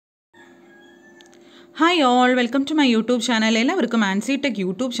Hi all, welcome to my YouTube channel. എല്ലാവർക്കും Ancy tech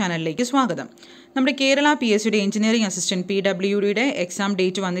YouTube ചാനലിലേക്ക് സ്വാഗതം. നമ്മുടെ Kerala PSD engineering assistant PWDയുടെ exam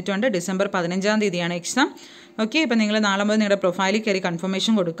date വന്നിട്ടുണ്ട്. ഡിസംബർ 15-ാം തീയതിയാണ് എക്സാം. ഓക്കെ, ഇപ്പോൾ നിങ്ങൾ നാളെ മുതൽ നിങ്ങളുടെ പ്രൊഫൈലിൽ കയറി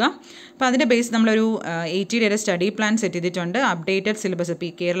കൺഫർമേഷൻ കൊടുക്കുക. അപ്പോൾ അതിൻ്റെ ബേസ് നമ്മളൊരു 80 ഡേയുടെ സ്റ്റഡി പ്ലാൻ സെറ്റ് ചെയ്തിട്ടുണ്ട്. Updated syllabus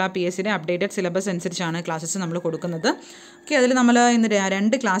Kerala PSDയുടെ updated syllabus അനുസരിച്ചാണ് ക്ലാസ്സസ് നമ്മൾ കൊടുക്കുന്നത്. ഓക്കെ, അതിൽ നമ്മൾ ഇന്ന്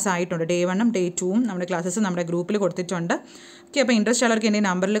 2 ക്ലാസ് ആയിട്ടുണ്ട്. Day 1 Day 2 നമ്മുടെ ക്ലാസ്സസ് നമ്മുടെ ഗ്രൂപ്പിൽ കൊടുത്തിട്ടുണ്ട്. ഓക്കെ, അപ്പോൾ ഇൻട്രസ്റ്റ് ഉള്ളവർക്ക് എൻ്റെ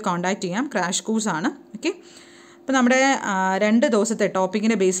നമ്പറിൽ കോൺടാക്ട് ചെയ്യാം. ക്രാഷ് കോഴ്സാണ്. ഓക്കെ, അപ്പോൾ നമ്മുടെ 2 ദിവസത്തെ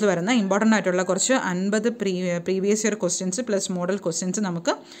ടോപ്പിക്കിൻ്റെ ബേസിൽ വരുന്ന ഇമ്പോർട്ടൻ്റ് ആയിട്ടുള്ള കുറച്ച് 50 previous year questions plus model questions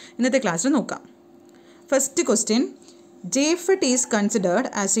നമുക്ക് ഇന്നത്തെ ക്ലാസ്സിൽ നോക്കാം. First question, JFET is considered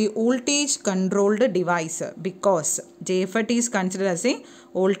as a voltage controlled device because JFET is considered as a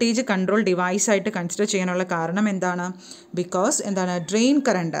voltage control device ആയിട്ട് കൺസിഡർ ചെയ്യാനുള്ള കാരണം എന്താണ്? ബിക്കോസ് എന്താണ്? Drain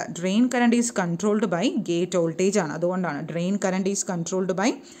current is controlled by gate voltage ആണ്. അതുകൊണ്ടാണ് drain current is controlled by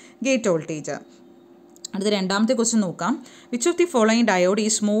gate voltage. അടുത്ത രണ്ടാമത്തെ question നോക്കാം. Which of the following diode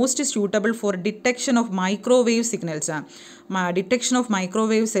is most suitable for detection of microwave signals? Detection of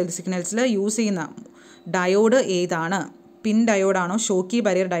microwave സിഗ്നൽസിൽ use ചെയ്യുന്ന diode ഏതാണ്? പിൻ ഡയോഡാണോ, Schottky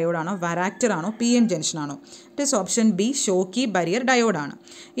barrier ഡയോഡാണോ, വരാക്ടർ ആണോ, PN junction ആണോ? It is option B, Schottky barrier ഡയോഡാണ്.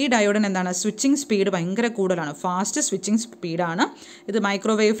 ഈ ഡയോഡിന് എന്താണ്? Switching speed ഭയങ്കര കൂടുതലാണ്, fast switching സ്പീഡാണ്. ഇത്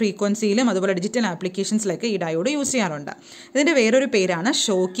microwave ഫ്രീക്വൻസിയിലും അതുപോലെ ഡിജിറ്റൽ ആപ്ലിക്കേഷൻസിലൊക്കെ ഈ ഡയോഡ് യൂസ് ചെയ്യാറുണ്ട്. ഇതിൻ്റെ വേറൊരു പേരാണ്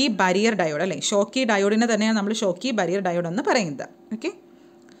ഷോക്കി ബാരിയർ ഡയോഡ്, അല്ലേ? ഷോക്കി ഡയോഡിനെ തന്നെയാണ് നമ്മൾ ഷോക്കി ബാരിയർ ഡയോഡ് എന്ന് പറയുന്നത്. ഓക്കെ,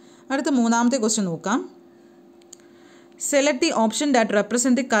 അടുത്ത മൂന്നാമത്തെ ക്വസ്റ്റ്യൻ നോക്കാം. Select the option that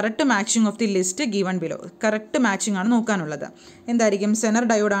represent the correct matching of the list given below. Correct matching ആണ് നോക്കാനുള്ളത്. എന്തായിരിക്കും? സെനർ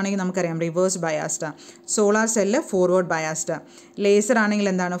ഡയോഡ് ആണെങ്കിൽ നമുക്കറിയാം reverse biased, solar cell forward biased, laser ആണെങ്കിൽ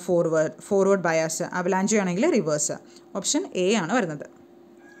എന്താണ്? ഫോർവേഡ് ബയാസ്ഡ്, അവലാഞ്ചി ആണെങ്കിൽ റിവേഴ്സ്. ഓപ്ഷൻ എ ആണ് വരുന്നത്.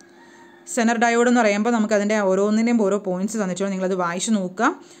 സെനർ ഡയോഡ് എന്ന് പറയുമ്പോൾ നമുക്ക് അതിൻ്റെ ഓരോന്നിൻ്റെയും ഓരോ പോയിൻറ്റ്സ് തന്നിട്ടുണ്ട്. നിങ്ങളത് വായിച്ച്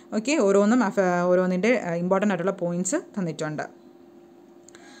നോക്കുക. ഓക്കെ, ഓരോന്നിൻ്റെ ഇമ്പോർട്ടൻ്റ് ആയിട്ടുള്ള പോയിൻറ്റ്സ് തന്നിട്ടുണ്ട്.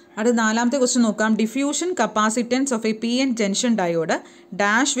 അടുത്ത നാലാമത്തെ ക്വസ്റ്റ്യൻ നോക്കാം. Diffusion capacitance of A PN junction diode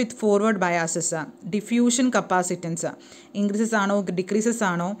dash with forward biases. Diffusion capacitance increases ആണോ ഡിക്രീസസ്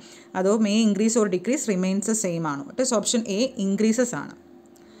ആണോ, അതോ may increase or decrease remains same ആണോ? It is option A, increases ആണ്.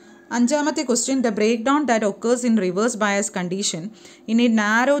 അഞ്ചാമത്തെ question, the break down that occurs in reverse bias condition in A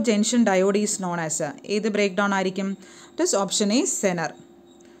narrow junction diode is known as. ഏത് break down ആയിരിക്കും? It is option A, Zener.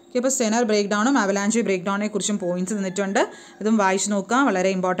 Okay, അപ്പോൾ Zener break ഡൗണും avalanche break ഡൗണിനെ കുറിച്ചും points തന്നിട്ടുണ്ട്. ഇതും വായിച്ച് നോക്കാം, വളരെ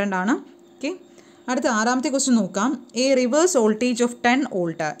important ആണ്. ഓക്കെ, അടുത്ത ആറാമത്തെ ക്വസ്റ്റ്യൻ നോക്കാം. A reverse voltage of 10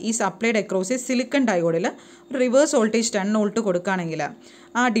 volt is applied across A silicon ഡയോഡിൽ reverse voltage 10 volt കൊടുക്കുകയാണെങ്കിൽ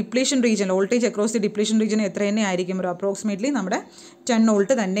ആ depletion region, voltage across the depletion region എത്ര തന്നെ ആയിരിക്കും? ഒരു അപ്രോക്സിമേറ്റ്ലി നമ്മുടെ 10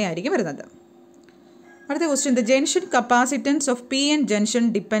 വോൾട്ട് തന്നെയായിരിക്കും വരുന്നത്. അടുത്ത question, the junction capacitance of PN junction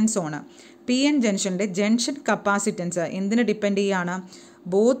depends on. PN ജംഗ്ഷൻ്റെ junction capacitance എന്തിന് ഡിപ്പെൻഡ് ചെയ്യുകയാണ്?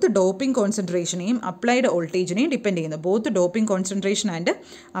 ബോത്ത് ഡോപ്പിംഗ് കോൺസെൻട്രേഷനെയും അപ്ലൈഡ് വോൾട്ടേജിനെയും ഡിപ്പെൻഡ് ചെയ്യുന്നു. Both doping concentration and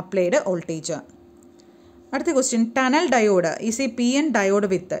applied voltage. അടുത്ത question, tunnel diode is A PN diode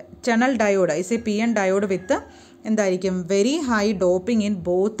with. Tunnel diode is A PN diode വിത്ത് എന്തായിരിക്കും? Very high doping in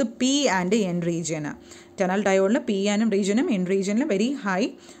both P and N region. Tunnel ഡയോഡിൽ P റീജിയനും N റീജിയനിലും very high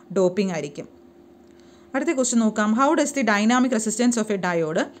doping ആയിരിക്കും. അടുത്ത question നോക്കാം. How does the dynamic resistance of A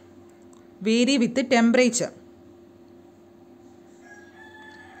diode vary with temperature?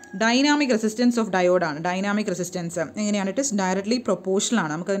 Dynamic resistance of ഡയോഡാണ്. Dynamic resistance എങ്ങനെയാണ്? It is directly proportional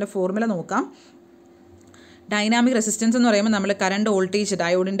ആണ്. നമുക്കതിൻ്റെ formula നോക്കാം. Dynamic resistance എന്ന് പറയുമ്പോൾ നമ്മൾ current voltage,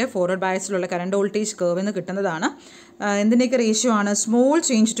 ഡയോഡിൻ്റെ forward ബയസിലുള്ള current voltage കർവിൽ നിന്ന് കിട്ടുന്നതാണ്. എന്തിൻ്റെയൊക്കെ റേഷ്യോ ആണ്? Small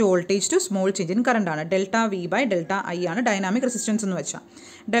change to voltage to small change in കറണ്ടാണ്. ΔV/ΔI ആണ് ഡൈനാമിക് റെസിസ്റ്റൻസ് എന്ന് വെച്ചാൽ.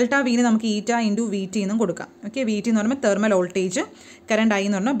 ΔVന് നമുക്ക് ഈറ്റ ഇൻറ്റു VT എന്നും കൊടുക്കാം. ഓക്കെ, VT എന്ന് പറയുമ്പോൾ തെർമൽ വോൾട്ടേജ്, കറണ്ട് I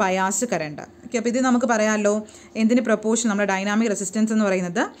എന്ന് പറഞ്ഞാൽ ബയാസ് കറണ്ട്. ഓക്കെ, അപ്പോൾ ഇത് നമുക്ക് പറയാമല്ലോ എന്തിന് പ്രൊപ്പോർഷൻ? നമ്മുടെ ഡൈനാമിക് റെസിസ്റ്റൻസ് എന്ന്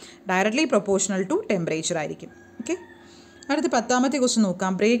പറയുന്നത് ഡയറക്ട്ലി പ്രൊപ്പോർഷണൽ ടു ടെമ്പറേച്ചർ ആയിരിക്കും. ഓക്കെ, അടുത്ത 10ാമത്തെ ക്വസ്റ്റ്യൻ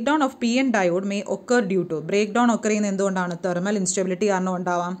നോക്കാം. Break down of PN diode may occur due to. Break down occur ചെയ്യുന്നത് എന്തുകൊണ്ടാണ്? തെർമൽ ഇൻസ്റ്റെബിലിറ്റി കാരണം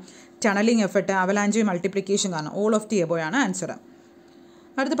ഉണ്ടാവാം, ടണലിംഗ് എഫക്റ്റ്, അവലാഞ്ചി മൾട്ടിപ്ലിക്കേഷൻ കാരണം. ഓൾ ഓഫ് ദി എബോവ് ആണ് ആൻസർ.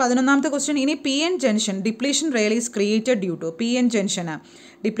 അടുത്ത 11ാമത്തെ ക്വസ്റ്റ്യൻ, ഇനി PN junction depletion layer is created due to. PN junction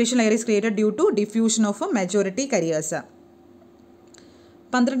depletion layer is created due to diffusion of majority careers.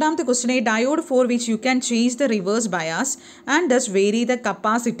 12ാമത്തെ question, A diode four which you can change the reverse bias and does vary the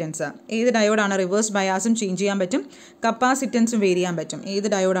capacitance. ഏത് ഡയോഡാണ്? Reverse ബയാസും change ചെയ്യാൻ പറ്റും, കപ്പാസിറ്റൻസും vary ചെയ്യാൻ പറ്റും. ഏത്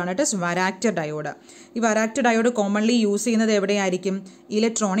ഡയോഡാണ്? It is വരാക്ടർ diode. ഈ വരാക്ടർ diode commonly use ചെയ്യുന്നത് എവിടെയായിരിക്കും?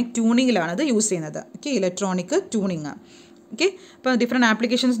 ഇലക്ട്രോണിക് ട്യൂണിങ്ങിലാണ് ഇത് യൂസ് ചെയ്യുന്നത്. Okay, electronic tuning. ഓക്കെ, അപ്പോൾ ഡിഫറെൻറ്റ്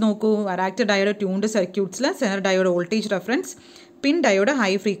ആപ്ലിക്കേഷൻസ് നോക്കൂ. വരാക്ടർ diode tuned സർക്യൂട്ട്സിൽ, Zener diode voltage reference, പിൻ ഡയോഡ്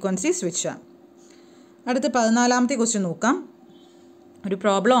ഹൈ ഫ്രീക്വൻസി സ്വിച്ച്. അടുത്ത 14ാമത്തെ ക്വസ്റ്റ്യൻ നോക്കാം. ഒരു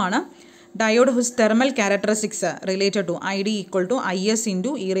പ്രോബ്ലം ആണ്. Diode whose thermal characteristics related to ID equal to IS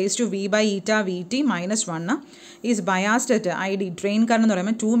into e raised to V by eta Vt minus 1 is biased at ID drain current എന്ന്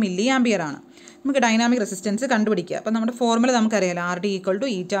പറയുമ്പോൾ 2 milliampere ആണ്. നമുക്ക് dynamic resistance കണ്ടുപിടിക്കുക. അപ്പോൾ നമ്മുടെ ഫോർമുല നമുക്കറിയാലോ, ആർ ഡി ഈക്വൽ ടു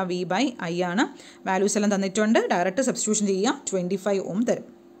ഈറ്റ V by I ആണ്. വാല്യൂസ് എല്ലാം തന്നിട്ടുണ്ട്. ഡയറക്റ്റ് സബ്സ്റ്റിറ്റ്യൂഷൻ ചെയ്യുക. 25 ഓം തരും.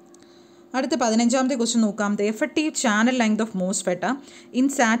 അടുത്ത 15ാമത്തെ ക്വസ്റ്റ്യൻ നോക്കാം. The effective channel length of MOSFET in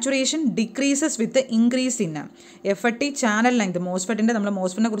saturation decreases with increase in effective channel length മോസ്ഫെറ്റിൻ്റെ നമ്മൾ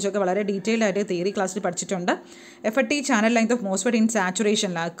മോസ്ഫെറ്റിനെ കുറിച്ചൊക്കെ വളരെ ഡീറ്റെയിൽ ആയിട്ട് തിയറി ക്ലാസ്സിൽ പഠിച്ചിട്ടുണ്ട്. Effective channel length of MOSFET in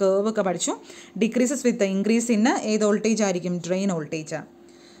സാച്ചുറേഷനിൽ ആ കേർവ് ഒക്കെ പഠിച്ചു. ഡിക്രീസസ് വിത്ത് ഇൻക്രീസ് ഇൻ ഏത് വോൾട്ടേജ് ആയിരിക്കും? Drain voltage.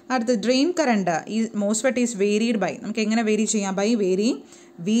 അടുത്ത് ഡ്രെയിൻ കറണ്ട് ഈ മോസ്ഫെറ്റ് ഈസ് വേരീഡ് ബൈ, നമുക്ക് എങ്ങനെ വേരി ചെയ്യാം? By vary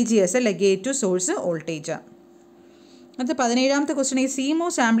VGS gate to source voltage. അടുത്ത 17ാമത്തെ ക്വസ്റ്റ്യൻ ഈ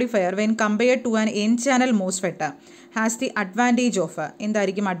CMOS amplifier when compared to an N channel MOSFET has the advantage of,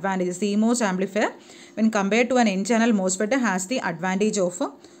 എന്തായിരിക്കും advantage? CMOS amplifier when compared to an N channel MOSFET has the advantage of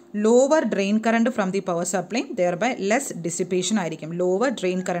lower drain current from the power supply there by less dissipation ആയിരിക്കും, lower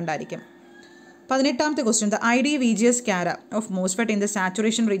drain current ആയിരിക്കും. 18ാമത്തെ question the ID VGS ക്യാര of MOSFET in the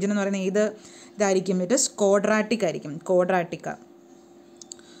saturation region എന്ന് പറയുന്നത് ഏത് ഇതായിരിക്കും? It is quadratic ആയിരിക്കും, quadratic.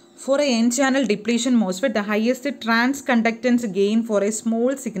 For a n-channel depletion MOSFET, the highest trans conductance gain for a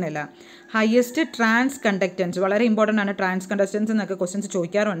small signal. Highest trans conductance, വളരെ important ആണ് trans conductance എന്നൊക്കെ questions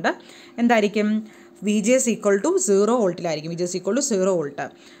ചോദിക്കാറുണ്ട്. എന്തായിരിക്കും? VGS equal to 0 വോൾട്ടിലായിരിക്കും. VGS equal to 0 volt.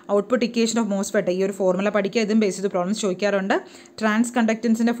 Output equation of MOSFET ഈ ഒരു formula പഠിക്കുക. ഇതും base ചെയ്ത് പ്രോബ്ലംസ് ചോദിക്കാറുണ്ട്. ട്രാൻസ്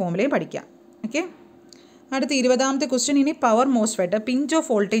കണ്ടക്റ്റൻസിൻ്റെ ഫോർമുലയും പഠിക്കുക. ഓക്കെ. അടുത്ത 20ാമത്തെ ക്വസ്റ്റ്യൻ ഇനി power MOSFET pinch of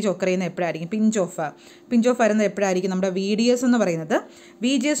voltage ഒക്കെ ചെയ്യുന്നത് എപ്പോഴായിരിക്കും? പിഞ്ച് ഓഫ് വരുന്നത് എപ്പോഴായിരിക്കും? നമ്മുടെ VDS എന്ന് പറയുന്നത്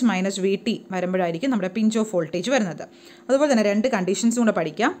VGS മൈനസ് VT വരുമ്പോഴായിരിക്കും നമ്മുടെ പിഞ്ച് ഓഫ് വോൾട്ടേജ് വരുന്നത്. അതുപോലെ തന്നെ 2 കണ്ടീഷൻസും കൂടെ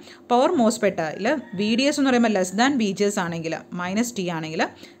പഠിക്കാം. പവർ മോസ്ഫെറ്റിൽ VDS എന്ന് പറയുമ്പോൾ ലെസ് ദാൻ VGS ആണെങ്കിൽ മൈനസ് T ആണെങ്കിൽ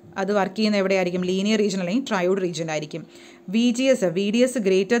അത് വർക്ക് ചെയ്യുന്ന എവിടെയായിരിക്കും? ലീനിയർ റീജിയൻ അല്ലെങ്കിൽ triode റീജിയനിലായിരിക്കും. VDS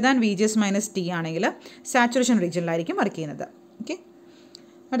greater than VGS minus T ആണെങ്കിൽ സാച്ചുറേഷൻ റീജിയനിലായിരിക്കും വർക്ക് ചെയ്യുന്നത്. ഓക്കെ.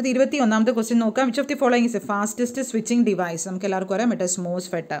 അടുത്ത 21ാമത്തെ ക്വസ്റ്റ്യൻ നോക്കാം. Which of the following is A fastest switching device? നമുക്ക് എല്ലാവർക്കും അറിയാം it is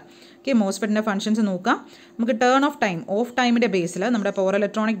MOSFET. Okay. മോസ്ഫെറ്റിൻ്റെ functions നോക്കാം. നമുക്ക് ടേൺ ഓഫ് ടൈമിൻ്റെ ബേസിൽ നമ്മുടെ പവർ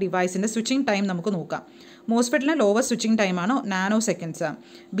ഇലക്ട്രോണിക് ഡിവൈസിൻ്റെ സ്വിച്ചിങ് ടൈം നമുക്ക് നോക്കാം. മോസ്ഫെറ്റിന് ലോവസ്റ്റ് സ്വിച്ചിങ് ടൈമാണ് നാനോ സെക്കൻഡ്സ്.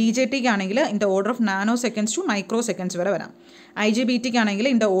 BJTക്ക് ആണെങ്കിൽ in the order of nano seconds to micro seconds വരെ വരാം. IGBTക്ക് ആണെങ്കിൽ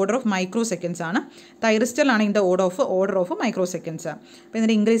in the order of micro seconds ആണ്. തൈറിസ്റ്റലാണ് in the order of micro seconds. അപ്പോൾ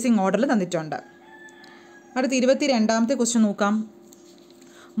ഇതിൻ്റെ ഇൻക്രീസിങ് ഓർഡറിൽ തന്നിട്ടുണ്ട്. അടുത്ത 22ാമത്തെ ക്വസ്റ്റ്യൻ നോക്കാം.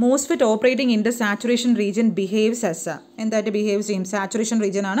 MOSFET operating in the saturation region behaves as, എന്തായിട്ട് ബിഹേവ് ചെയ്യും? സാച്ചുറേഷൻ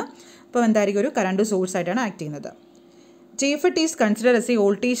റീജിയൻ ആണ്. അപ്പോൾ എന്തായിരിക്കും? ഒരു കറണ്ട് സോഴ്സ് ആയിട്ടാണ് ആക്ട് ചെയ്യുന്നത്. JFET is consider S A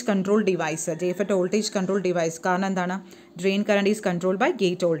voltage control device. JFET voltage control device. കാരണം എന്താണ്? Drain current is control by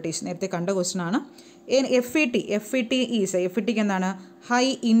gate voltage. നേരത്തെ കണ്ട ക്വസ്റ്റൻ ആണ്. FETക്ക് എന്താണ്? ഹൈ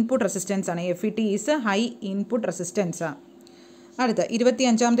ഇൻപുട്ട് റെസിസ്റ്റൻസ് ആണ്. FET is high input resistance. അടുത്ത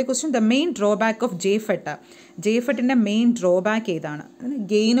 25ാമത്തെ question the main drawback of JFETൻ്റെ main drawback ഏതാണ്?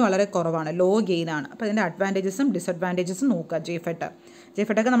 Gain വളരെ കുറവാണ്, ലോ ഗെയിൻ ആണ്. അപ്പോൾ അതിൻ്റെ അഡ്വാൻറ്റേജസും ഡിസഡ്വാൻറ്റേജസും നോക്കുക.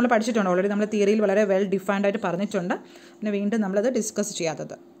 JFET ഒക്കെ നമ്മൾ പഠിച്ചിട്ടുണ്ട് ഓൾറെഡി, നമ്മൾ തിയറിയിൽ വളരെ വെൽ ഡിഫൈൻഡ് ആയിട്ട് പറഞ്ഞിട്ടുണ്ട്. പിന്നെ വീണ്ടും നമ്മളത് ഡിസ്കസ്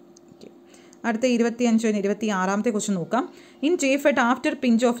ചെയ്യാത്തത്. ഓക്കെ. അടുത്ത 26ാമത്തെ ക്വസ്റ്റ്യൻ നോക്കാം. In JFET after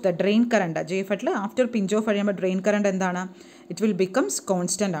pinch of the drain current, JFETൽ after pinch of കഴിയുമ്പോൾ ഡ്രെയിൻ കറണ്ട് എന്താണ്? ഇറ്റ് വിൽ ബിക്കംസ്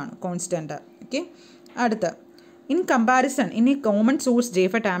കോൺസ്റ്റൻ്റ് ആണ്, കോൺസ്റ്റൻ്റ്. ഓക്കെ. അടുത്ത ഇൻ കമ്പാരിസൺ ഇൻ ഈ common source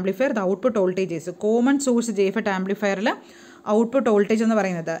JFET amplifier the output voltages. Common source JFET ആംപ്ലിഫയറിൽ output voltage എന്ന്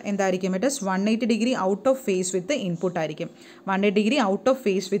പറയുന്നത് എന്തായിരിക്കും? It is 180 degree out of phase with input ആയിരിക്കും. 180 degree out of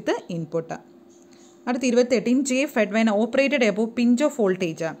phase with input. അടുത്ത 28 in JFET when operated above pinch of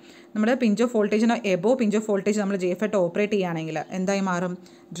voltage. നമ്മുടെ pinch of വോൾട്ടേജിന് above pinch of voltage നമ്മൾ JFET operate ചെയ്യുകയാണെങ്കിൽ എന്തായി മാറും?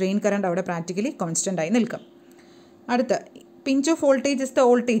 ഡ്രെയിൻ കറണ്ട് അവിടെ practically constant ആയി നിൽക്കും. അടുത്ത pinch of voltage is the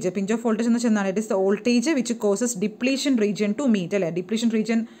voltage. Pinch of voltage എന്ന് വെച്ചാൽ എന്താണ്? It is the voltage which causes depletion region to meet, അല്ലേ? ഡിപ്ലീഷൻ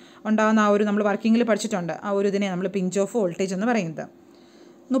റീജിയൻ ഉണ്ടാകുന്ന ആ ഒരു നമ്മൾ വർക്കിങ്ങിൽ പഠിച്ചിട്ടുണ്ട്. ആ ഒരു ഇതിനെ നമ്മൾ പിഞ്ച് ഓഫ് വോൾട്ടേജ് എന്ന് പറയുന്നത്.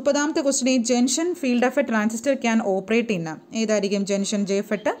 30ാമത്തെ ക്വസ്റ്റ്യൻ ഈ junction field of A transistor can operate in ഏതായിരിക്കും? Junction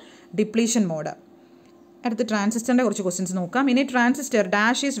JFET depletion mode. അടുത്ത ട്രാൻസിസ്റ്ററിൻ്റെ കുറച്ച് ക്വസ്റ്റ്യൻസ് നോക്കാം. ഇനി transistor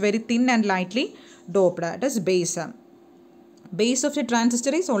dash is very thin and lightly doped. It is base of the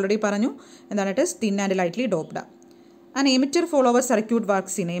transistor is already പറഞ്ഞു എന്താണ്? It is thin and lightly doped. And emitter follower circuit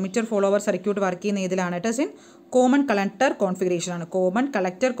works in work ചെയ്യുന്ന ഏതിലാണ്? It is in common collector configuration ആണ്. Common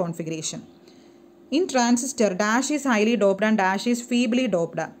collector configuration. In transistor dash is highly doped and dash is feebly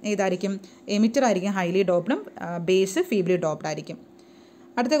doped. ഏതായിരിക്കും? Emitter ആയിരിക്കും highly ഡോപ്ഡും base feebly doped ആയിരിക്കും.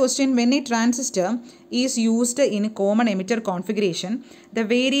 അടുത്ത question when A transistor is used in common emitter configuration the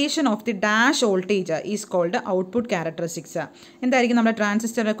variation of the dash voltage is called output characteristics. എന്തായിരിക്കും നമ്മുടെ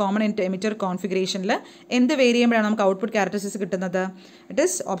ട്രാൻസിസ്റ്ററിൻ്റെ common emitter കോൺഫിഗറേഷനിൽ എന്ത് vary ചെയ്യുമ്പോഴാണ് നമുക്ക് output characteristics കിട്ടുന്നത്? It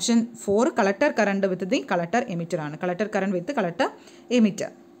is option 4 collector current with the collector emitter ആണ്. Collector current with collector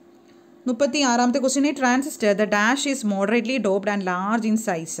emitter. 36ാമത്തെ question transistor the dash is moderately doped and large in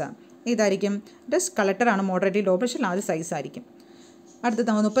size ഇതായിരിക്കും കളക്ടറാണ് moderately doped പക്ഷേ large size ആയിരിക്കും. അടുത്തത്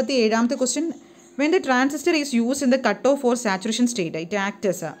 37ാമത്തെ question when the transistor is use in the cut off four saturation state it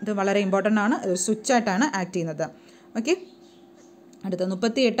actors ഇത് വളരെ important ആണ് switch ആയിട്ടാണ് act ചെയ്യുന്നത്. Okay. അടുത്ത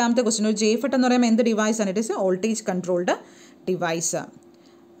 38ാമത്തെ ക്വസ്റ്റ്യൻ ഒരു JFET എന്ന് പറയുമ്പോൾ എന്ത് ഡിവൈസാണ്? It is voltage controlled device.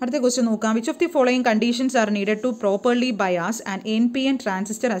 അടുത്ത ക്വസ്റ്റ്യൻ നോക്കാം. Which of the following conditions R needed to properly bias and NPN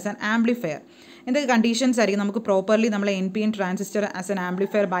transistor as an amplifier? എന്തൊക്കെ കണ്ടീഷൻസ് ആയിരിക്കും നമുക്ക് പ്രോപ്പർലി നമ്മൾ NPN transistor as an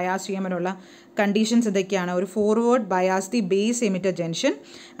amplifier bias ചെയ്യാനുള്ള കണ്ടീഷൻസ് എന്തൊക്കെയാണ്? ഒരു forward bias the base emitter junction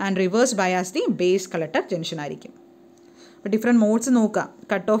and reverse bias the base collector junction ആയിരിക്കും. അപ്പോൾ different modes നോക്കാം.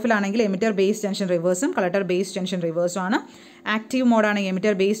 Cut ഓഫിലാണെങ്കിൽ emitter base junction റിവേഴ്സും collector base junction റിവേഴ്സും ആണ്. Active മോഡാണെങ്കിൽ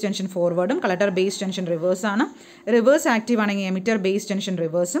emitter base junction ഫോർവേഡും collector base junction റിവേഴ്സാണ്. Reverse active ആണെങ്കിൽ emitter base junction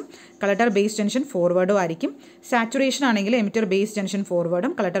റിവേഴ്സും collector base junction ഫോർവേഡും ആയിരിക്കും. Saturation ആണെങ്കിൽ emitter base junction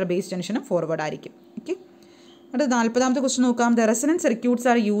ഫോർവേഡും collector base ജംഗ്ഷനും forward ആയിരിക്കും. Okay. അടുത്ത 40ാമത്തെ question നോക്കാം. The resonance circuits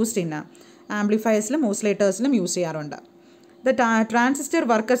are used in ആംപ്ലിഫയേഴ്സിലും ഓസിലേറ്റേഴ്സിലും use ചെയ്യാറുണ്ട്. The transistor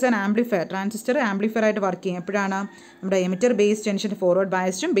work as an amplifier transistor amplifier ആയിട്ട് work ചെയ്യും എപ്പോഴാണ്? നമ്മുടെ emitter base junction forward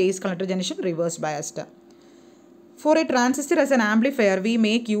ബയസ്ഡും base collector junction reverse biased. Four A transistor as an amplifier we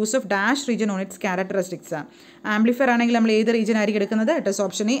make use of dash region on its characteristics. Amplifier ആണെങ്കിൽ നമ്മൾ ഏത് region ആയിരിക്കും എടുക്കുന്നത്? It is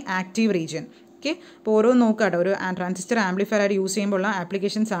option A active region. Okay. അപ്പോൾ ഓരോന്ന് നോക്കാട്ടോ. ഒരു transistor amplifier ആയിട്ട് use ചെയ്യുമ്പോഴുള്ള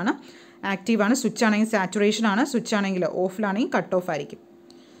ആപ്ലിക്കേഷൻസ് ആണ്. ആക്റ്റീവ് ആണ്, സ്വിച്ച് ആണെങ്കിൽ സാച്ചുറേഷൻ ആണ്, സ്വിച്ച് ആണെങ്കിൽ ഓഫിലാണെങ്കിൽ കട്ട് ഓഫ് ആയിരിക്കും.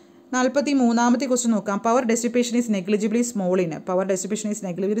 43ാമത്തെ ക്വസ്റ്റ്യൻ നോക്കാം. Power dissipation is negligibly small in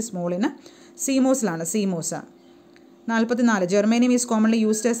CMOSിലാണ്. CMOS. 44 germanium is commonly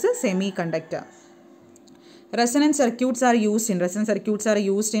used as semi conductor. Resonance circuits are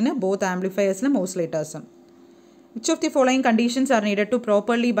used in both ആംപ്ലിഫയേഴ്സിലും ഓസിലേറ്റേഴ്സും. Which of the following conditions R needed to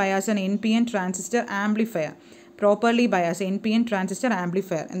properly bias an NPN transistor amplifier? Properly bias NPN transistor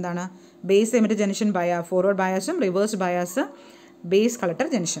amplifier എന്താണ്? Base emitter junction forward ബയാസും reverse bias base collector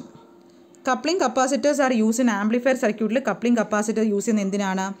junction. Coupling capacitors R use in amplifier സർക്യൂട്ടിൽ coupling capacitor use ചെയ്യുന്ന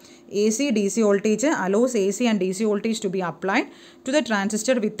എന്തിനാണ്? AC DC voltage allows AC and DC voltage to be applied to the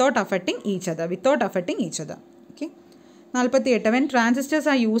transistor without affecting each other. Okay. 48 when transistors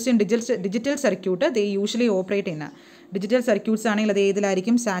R use in digital circuit they usually operate in digital circuits ആണെങ്കിൽ അത്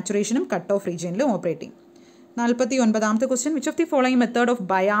ഏതിലായിരിക്കും? സാച്ചുറേഷനും cut off റീജിയനിലും operate ചെയ്യും. 49ാമത്തെ question which of the following method of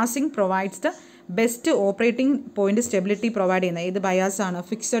biasing provides the best operating point stability provide ചെയ്യുന്നത്? ഏത് ബയാസാണ്?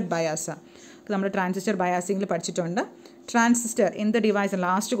 Fixed bias. നമ്മൾ transistor ബയാസിംഗിൽ പഠിച്ചിട്ടുണ്ട്. Transistor എന്ത് device?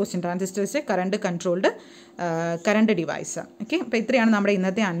 Last question. Transistor is A current device. Okay. അപ്പോൾ ഇത്രയാണ് നമ്മുടെ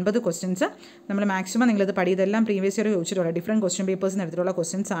ഇന്നത്തെ 50 ക്വസ്റ്റ്യൻസ്. നമ്മൾ മാക്സിമം നിങ്ങളിത് പഠിയതെല്ലാം പ്രീവിയസ് ഇയർ ചോദിച്ചിട്ടുള്ള ഡിഫറെൻറ്റ് ക്വസ്റ്റ്യൻ പേപ്പേഴ്സിന് എടുത്തിട്ടുള്ള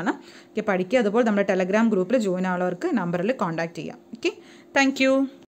ക്വസ്റ്റ്യൻസ് ആണ്. ഓക്കെ. പഠിക്കുക. അതുപോലെ നമ്മുടെ ടെലഗ്രാം ഗ്രൂപ്പിൽ ജോയിൻ ആവുന്നവർക്ക് നമ്പറിൽ കോൺടാക്ട് ചെയ്യാം. ഓക്കെ. Thank you.